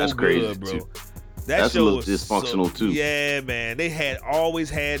so good, bro. Too. That's show a little was dysfunctional too. Yeah, man. They always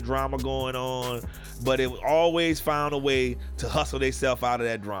had drama going on, but it always found a way to hustle themselves out of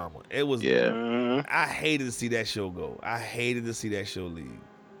that drama. It was I hated to see that show go. I hated to see that show leave.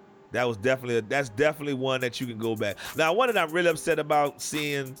 That's definitely one that you can go back. Now, one that I'm really upset about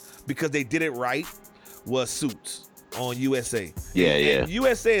seeing because they did it right was Suits on USA. And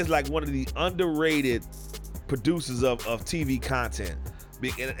USA is like one of the underrated producers of TV content.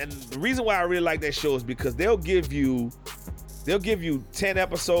 And the reason why I really like that show is because they'll give you 10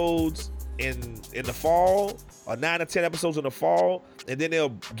 episodes in the fall, or 9 or 10 episodes in the fall, and then they'll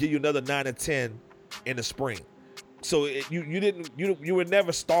give you another 9 or 10 in the spring. So you were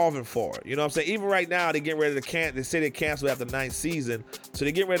never starving for it. You know what I'm saying? Even right now, they getting ready to they say they cancel after the 9th season, so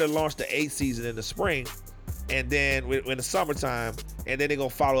they get ready to launch the 8th season in the spring, and then in the summertime, and then they're gonna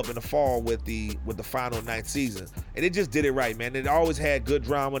follow up in the fall with the final 9th season. And they just did it right, man. They always had good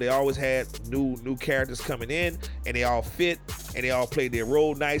drama. They always had new characters coming in, and they all fit, and they all played their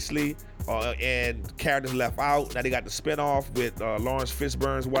role nicely. And characters left out. Now they got the spinoff with Lawrence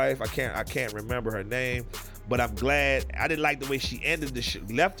Fishburne's wife. I can't remember her name, but I'm glad. I didn't like the way she ended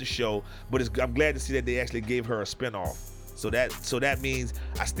left the show, but I'm glad to see that they actually gave her a spinoff. So that means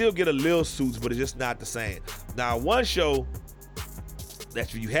I still get a Lil Suits, but it's just not the same. Now, one show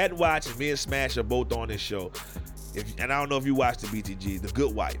that you hadn't watched, and me and Smash are both on this show. And I don't know if you watched the BTG, The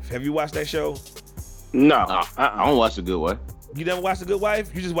Good Wife. Have you watched that show? No, I don't watch The Good Wife. You never watched The Good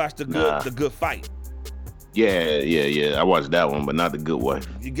Wife? You just watched The Good Fight. Yeah. I watched that one, but not The Good Wife.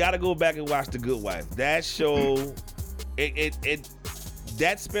 You got to go back and watch The Good Wife. That show, that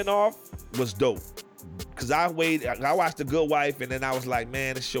spinoff was dope. Because I watched The Good Wife, and then I was like,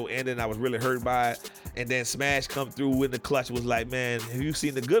 man, this show ended, and I was really hurt by it. And then Smash come through in the clutch, was like, man, have you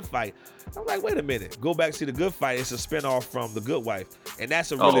seen The Good Fight? I'm like, wait a minute. Go back and see The Good Fight. It's a spinoff from The Good Wife. And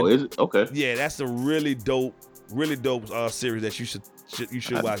that's a really... is it? Okay. Yeah, that's a really dope series that you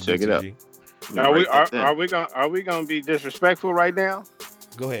should watch. Check it out. Are we gonna be disrespectful right now?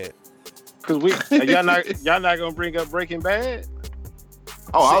 Go ahead. Because y'all not gonna bring up Breaking Bad?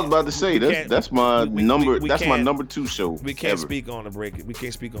 Oh, I was about to say that's my number 2 show. We can't speak on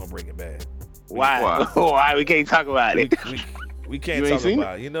Breaking Bad. Why? Why we can't talk about it? We can't talk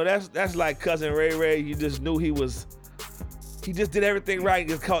about it. You know, that's like Cousin Ray Ray. You just knew he just did everything right.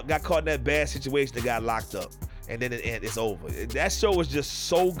 Got caught in that bad situation that got locked up, and then it's over. That show was just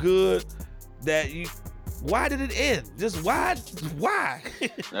so good that why did it end? Just why?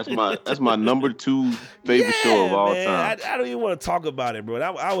 That's my number 2 favorite show of all time. I don't even want to talk about it, bro.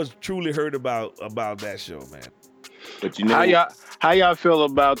 I was truly hurt about that show, man. But you know how y'all feel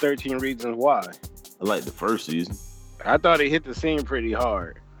about 13 Reasons Why? I like the first season. I thought it hit the scene pretty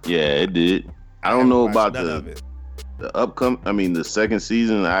hard. Yeah, it did. I don't know about the second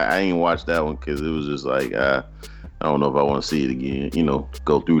season. I ain't watched that one because it was just like I don't know if I want to see it again. You know,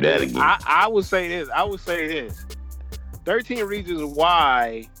 go through that again. I would say this. 13 Reasons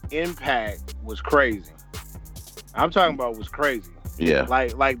Why Impact was crazy. I'm talking about was crazy. Yeah.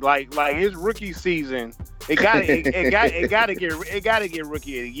 Like his rookie season. It gotta get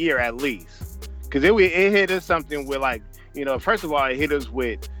Rookie of the Year at least, because it hit us something with, like, you know, first of all it hit us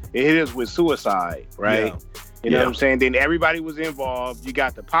with suicide, right? Yeah. You know what I'm saying? Then everybody was involved. You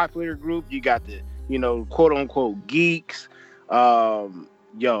got the popular group, you got the, you know, quote unquote geeks.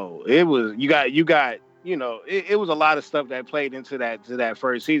 It was a lot of stuff that played into that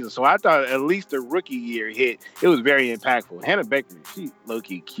first season. So I thought at least the rookie year hit, it was very impactful. Hannah Baker, she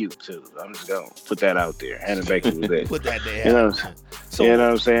low-key cute too. I'm just gonna put that out there. Hannah Baker was there. Put that there. You know what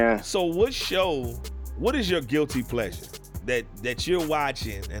I'm saying? So what is your guilty pleasure that you're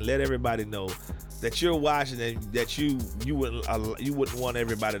watching, and let everybody know that you're watching and that you wouldn't want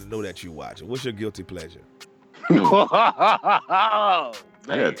everybody to know that you're watching? What's your guilty pleasure? I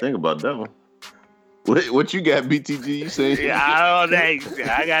gotta think about that one. What you got, BTG? You say? Yeah, I don't know.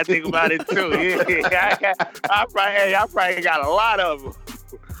 I gotta think about it too. I probably got a lot of them.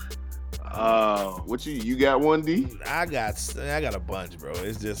 What you got? One D? I got a bunch, bro.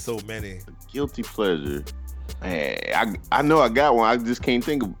 It's just so many. Guilty pleasure. Man, I know I got one. I just can't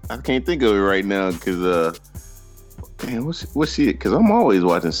think of it right now because man, what's she? Because I'm always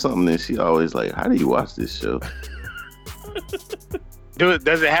watching something and she always like, how do you watch this show?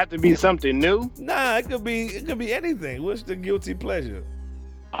 Does it have to be something new? Nah, it could be anything. What's the guilty pleasure?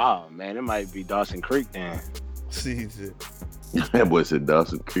 Oh man, it might be Dawson Creek then. See, that boy said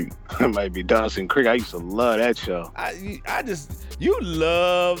Dawson Creek. It might be Dawson Creek. I used to love that show. You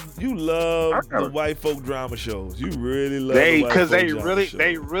love the white folk drama shows. You really love they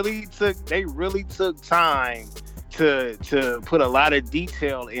really took time to put a lot of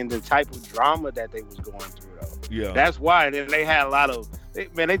detail in the type of drama that they was going through. Yeah, that's why they had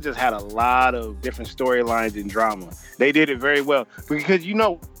they just had a lot of different storylines and drama. They did it very well because you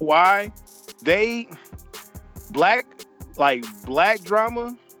know why? Black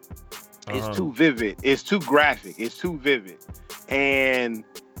drama is too vivid. It's too graphic. It's too vivid, and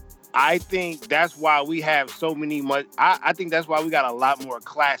I think that's why we have so many I think that's why we got a lot more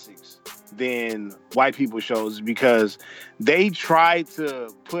classics than white people shows because they tried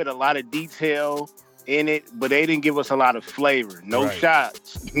to put a lot of detail in it, but they didn't give us a lot of flavor. No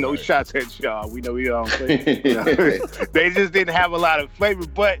shots. No shots at y'all. We know we don't play. You know? They just didn't have a lot of flavor.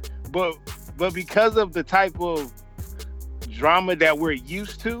 But because of the type of drama that we're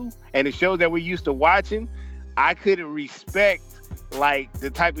used to and the shows that we're used to watching, I couldn't respect like the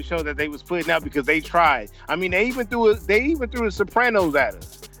type of show that they was putting out because they tried. I mean, they even threw the Sopranos at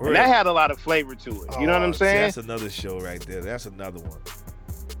us. And that had a lot of flavor to it. You know what I'm saying? That's another show right there. That's another one.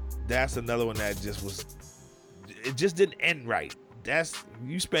 That's another one that it just didn't end right. You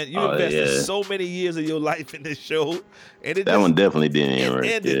invested so many years of your life in this show, and that one definitely didn't end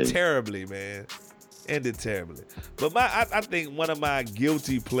right. Ended terribly, man. Ended terribly. But I think one of my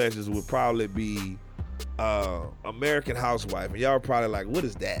guilty pleasures would probably be American Housewife, and y'all are probably like, what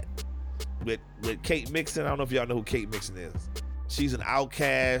is that? With Kate Mixon. I don't know if y'all know who Kate Mixon is. She's an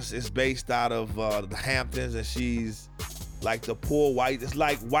outcast. It's based out of the Hamptons, and she's like the poor white. It's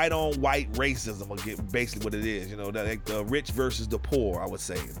like white on white racism, basically what it is. You know, like the rich versus the poor, I would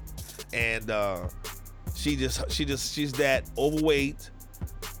say. And she's that overweight,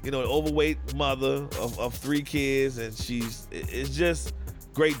 overweight mother of 3 kids, and it's just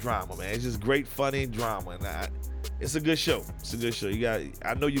great drama, man. It's just great, funny drama, and it's a good show. It's a good show.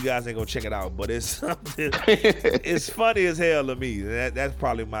 I know you guys ain't gonna check it out, but it's something. It's funny as hell to me. That's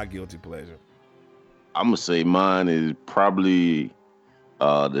probably my guilty pleasure. I'm gonna say mine is probably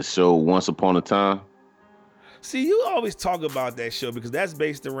the show Once Upon a Time. See, you always talk about that show because that's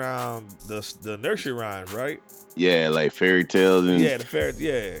based around the nursery rhymes, right? Yeah, like fairy tales and the fairy,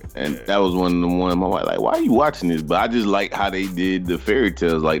 yeah. And that was one of my wife like, why are you watching this? But I just like how they did the fairy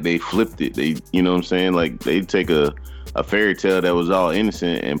tales, like they flipped it. They, you know what I'm saying? Like they take a fairy tale that was all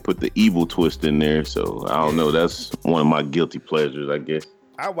innocent and put the evil twist in there. So I don't know. That's one of my guilty pleasures, I guess.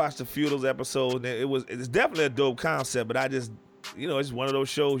 I watched a few of those episodes, and it's definitely a dope concept, but I just, it's one of those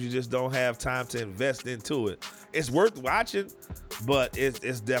shows you just don't have time to invest into it. It's worth watching, but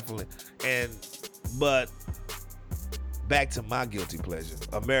it's definitely but back to my guilty pleasure,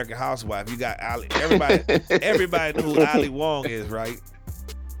 American Housewife. You got Ali. Everybody knows who Ali Wong is, right?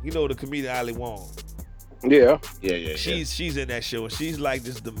 You know the comedian Ali Wong. Yeah. She's in that show, and she's like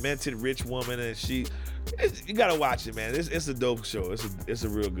this demented rich woman, and you gotta watch it, man. It's a dope show. It's a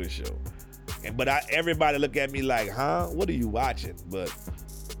real good show. But everybody look at me like, huh? What are you watching? But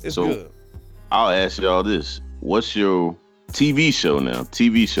it's good. I'll ask y'all this: what's your TV show now?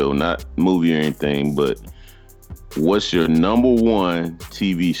 TV show, not movie or anything, but what's your number one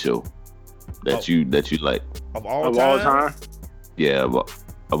TV show that you like of all time? Yeah,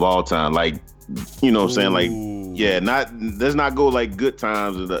 of all time. Like, you know what I'm saying? Like, yeah, let's not go like Good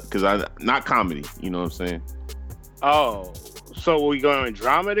Times because not comedy. You know what I'm saying? Oh, so we going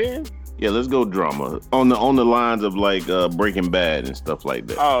drama then? Yeah, let's go drama on the lines of like Breaking Bad and stuff like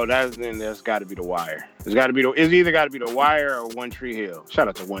that. Oh, that's got to be The Wire. It's either got to be The Wire or One Tree Hill. Shout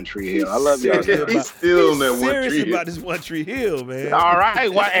out to One Tree Hill. I love y'all. He's still on that One Tree Hill. About this One Tree Hill, man. All right, hey,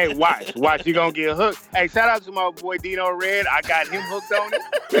 watch. You gonna get hooked. Hey, shout out to my boy Dino Red. I got him hooked on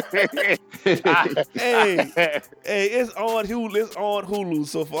it. hey, it's on Hulu. It's on Hulu.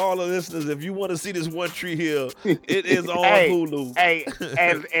 So for all the listeners, if you want to see this One Tree Hill, it is on Hulu. Hey,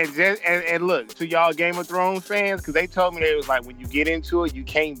 and look to y'all Game of Thrones fans, because they told me they was like, when you get into it, you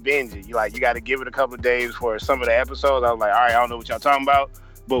can't binge it. You got to give it a couple of days for some of the episodes. I was like, all right, I don't know what y'all talking about.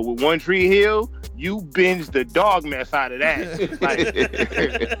 But with One Tree Hill, you binge the dog mess out of that. It's like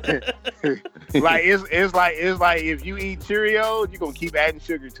if you eat Cheerios, you're gonna keep adding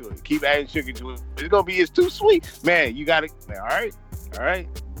sugar to it. It's too sweet, man. You gotta. All right.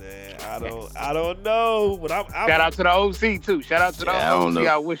 Man, I don't know, but I'm shout out to the OC too. Shout out to the OC.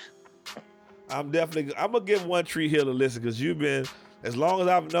 I wish. I'm gonna give One Tree Hill a listen because you've been. As long as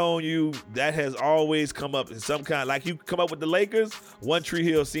I've known you, that has always come up in some kind. Like you come up with the Lakers, One Tree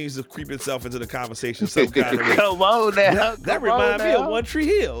Hill seems to creep itself into the conversation some kind of way. Come on now. That reminds me of One Tree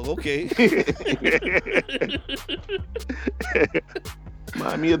Hill. Okay.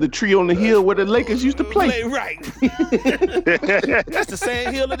 Remind me of the tree on the hill where the Lakers used to play. Right. That's the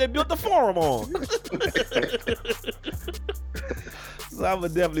same hill that they built the Forum on. So I'm gonna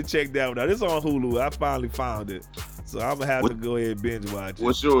definitely check that one out. It's on Hulu. I finally found it. So I'm gonna have to go ahead and binge watch it.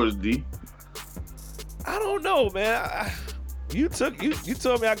 What's yours, D? I don't know, man. You told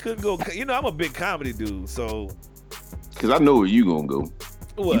me I couldn't go. I'm a big comedy dude, so. Cause I know where you gonna go.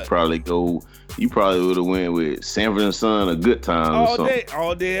 What? You probably would have went with Sanford and Son or Good Times or something.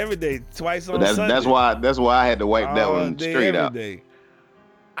 All day, every day, twice on Sunday. That's why I had to wipe that one straight out. Day.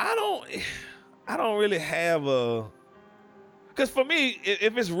 I don't really have a. Because for me,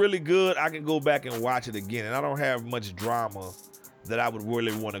 if it's really good, I can go back and watch it again. And I don't have much drama that I would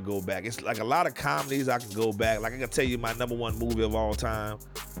really want to go back. It's like a lot of comedies I can go back. Like I can tell you my number one movie of all time,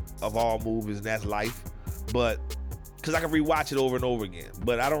 of all movies, and that's Life. But because I can rewatch it over and over again.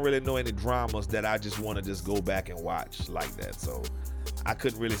 But I don't really know any dramas that I just want to just go back and watch like that. So I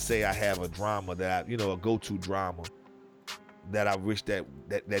couldn't really say I have a drama that a go-to drama that I wish that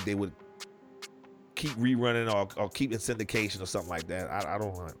they would keep rerunning or keep in syndication or something like that. I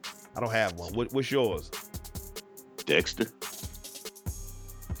don't have one. What's yours? Dexter.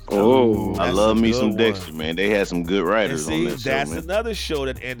 Oh, I love me some Dexter, man. They had some good writers on that show, that's man. another show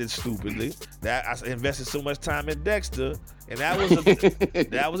that ended stupidly. That I invested so much time in Dexter, and that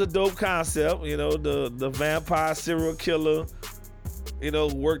was a dope concept. The vampire serial killer,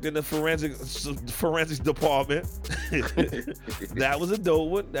 worked in the forensics department. That was a dope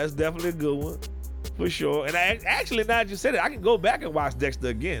one. That's definitely a good one, for sure. And I actually, now that you said it, I can go back and watch Dexter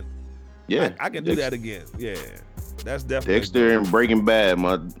again. Yeah, I can do that again. Yeah. That's definitely Dexter and Breaking Bad,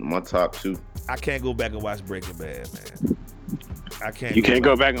 my top two. I can't go back and watch Breaking Bad, man. I can't. You can't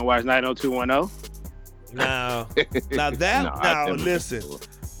go back and watch 90210? Now listen.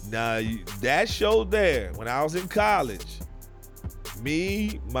 Now that show there, when I was in college,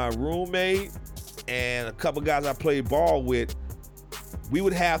 me, my roommate, and a couple guys I played ball with, we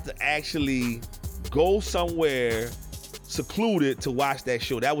would have to actually go somewhere secluded to watch that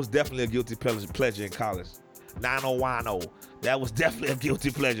show. That was definitely a guilty pleasure in college. 90110. That was definitely a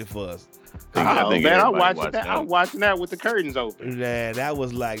guilty pleasure for us. I'm watching that with the curtains open. Yeah, that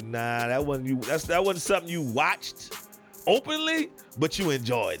was like, that wasn't something you watched openly, but you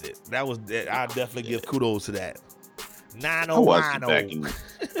enjoyed it. I definitely give kudos to that. 90110.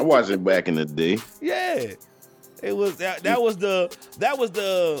 I watched it back in the day. Yeah. It was that was the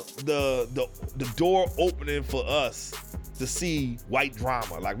door opening for us to see white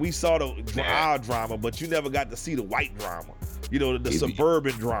drama. Like we saw our drama, but you never got to see the white drama. The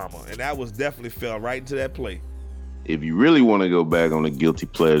suburban drama, and that was definitely fell right into that play. If you really want to go back on a guilty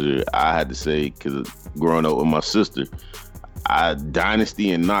pleasure, I had to say, because growing up with my sister,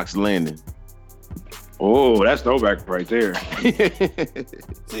 Dynasty and Knox Landing. Oh, that's throwback right there.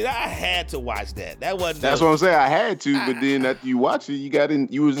 See, I had to watch that. That's what I'm saying. I had to, but then after you watch it,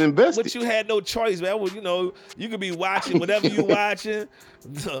 you was invested. But you had no choice, man. Well, you could be watching whatever you watching.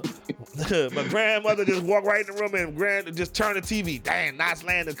 My grandmother just walked right in the room and just turn the TV. Dang, Knox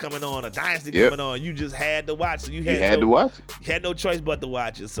Landing coming on, a Dynasty coming on. You just had to watch it. You had to watch it. You had no choice but to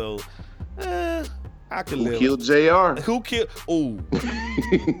watch it. So, I could live. Who killed JR? Who killed? Oh.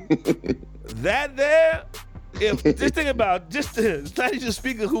 That there, if just think about not just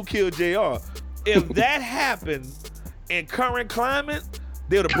speaking of who killed JR, if that happened in current climate,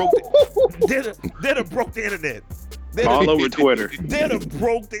 they'd have broke the internet. All over Twitter. They'd have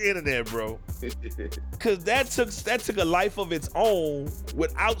broke the internet, bro. Cause that took a life of its own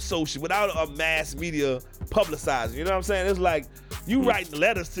without a mass media publicizing. You know what I'm saying? It's like you writing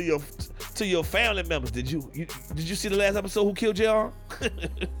letters to your family members. Did you see the last episode Who Killed JR?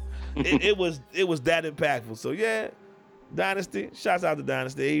 It was that impactful. So yeah, Dynasty. Shouts out to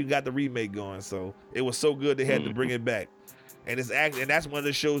Dynasty. He got the remake going. So it was so good they had to bring it back. And that's one of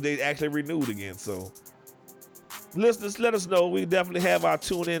the shows they actually renewed again. So listeners, let us know. We definitely have our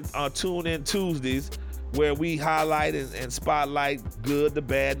tune in Tuesdays where we highlight and spotlight good, the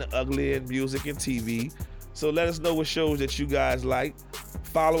bad, and the ugly in music and TV. So let us know what shows that you guys like.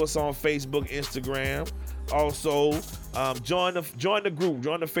 Follow us on Facebook, Instagram. Also, join the group,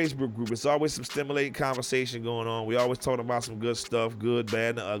 join the Facebook group. It's always some stimulating conversation going on. We always talking about some good stuff, good,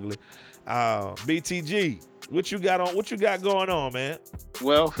 bad, and ugly. BTG, what you got going on, man?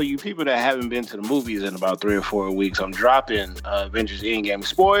 Well, for you people that haven't been to the movies in about 3 or 4 weeks, I'm dropping Avengers Endgame.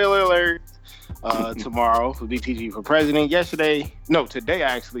 Spoiler alert. Tomorrow for BTG for President. Today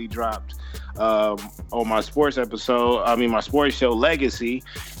I actually dropped on my sports show Legacy,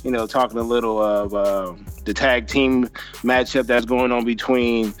 talking a little of the tag team matchup that's going on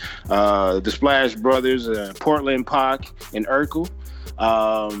between the Splash Brothers, Portland Pac and Urkel.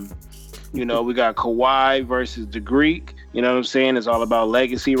 We got Kawhi versus the Greek. You know what I'm saying? It's all about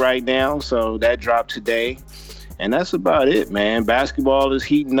Legacy right now. So that dropped today. And that's about it, man. Basketball is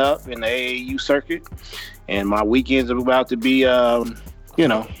heating up in the AAU circuit. And my weekends are about to be,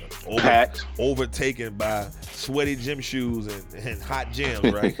 packed. Overtaken by sweaty gym shoes and hot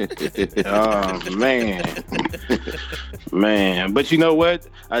gyms, right? Oh, man. But you know what?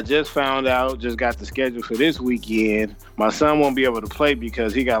 I just got the schedule for this weekend. My son won't be able to play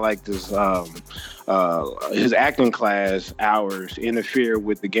because he got like this his acting class hours interfere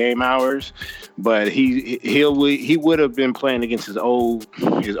with the game hours, but he would have been playing against his old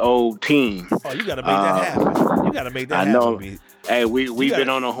team. Oh, you gotta make that happen. You gotta make that happen. I know. Hey, we've been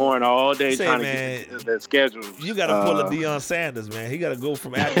on the horn all day trying to get the schedule. You gotta pull a Deion Sanders, man. He gotta go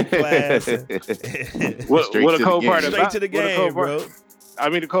from acting class. What the cool part straight to the game, bro. I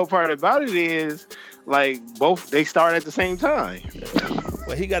mean, the cool part about it is, like, both they start at the same time.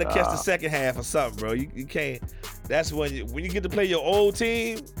 Well, he got to catch the second half or something, bro. You can't. That's when you get to play your old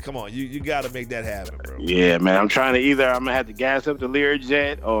team. Come on, you got to make that happen, bro. Yeah, man. I'm trying to I'm gonna have to gas up the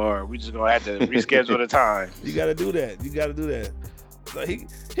Learjet, or we just gonna have to reschedule the time. You got to do that. So he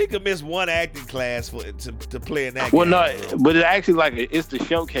could miss one acting class to play in that. Well, game, no, bro. but it's actually it's the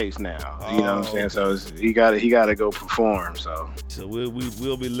showcase now. You know what I'm saying? So he got to go perform. So we'll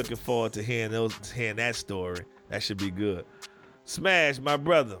be looking forward to hearing that story. That should be good. Smash, my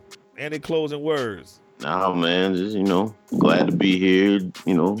brother. Any closing words? Nah, man, just, glad to be here,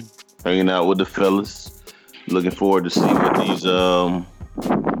 hanging out with the fellas. Looking forward to see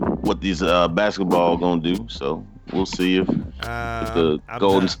what these basketball gonna do. So we'll see if the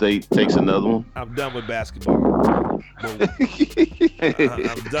Golden State takes another one. I'm done with basketball. I'm done with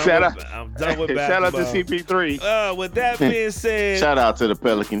basketball. Shout out to CP3. With that being said, shout out to the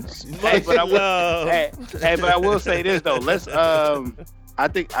Pelicans. But I will say this though. Let's I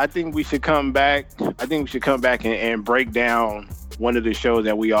think we should come back. I think we should come back and break down one of the shows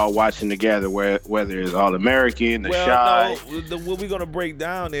that we all watching together, whether it's All American, The Chi. No, what we're gonna break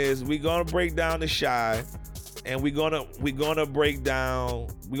down is The Chi, and we're gonna break down The Chi, and we're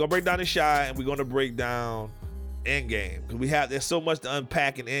gonna break down Endgame, because there's so much to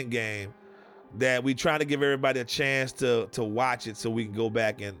unpack in Endgame that we're trying to give everybody a chance to watch it so we can go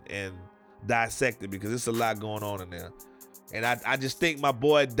back and dissect it, because there's a lot going on in there. And I just think my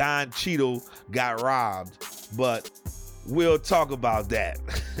boy Don Cheadle got robbed, but we'll talk about that.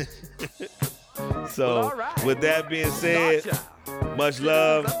 So with that being said, much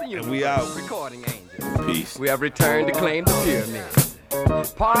love, and we out. Peace. We have returned to claim the pyramid.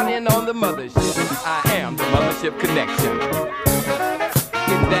 Partying on the mothership. I am the Mothership Connection.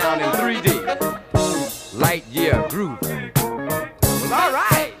 Getting down in 3D. Light year groove. Well, all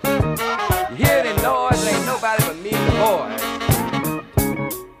right. You hear the noise? Ain't nobody but me and the boys.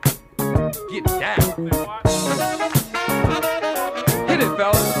 Get down. Hit it,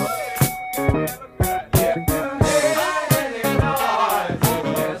 fellas.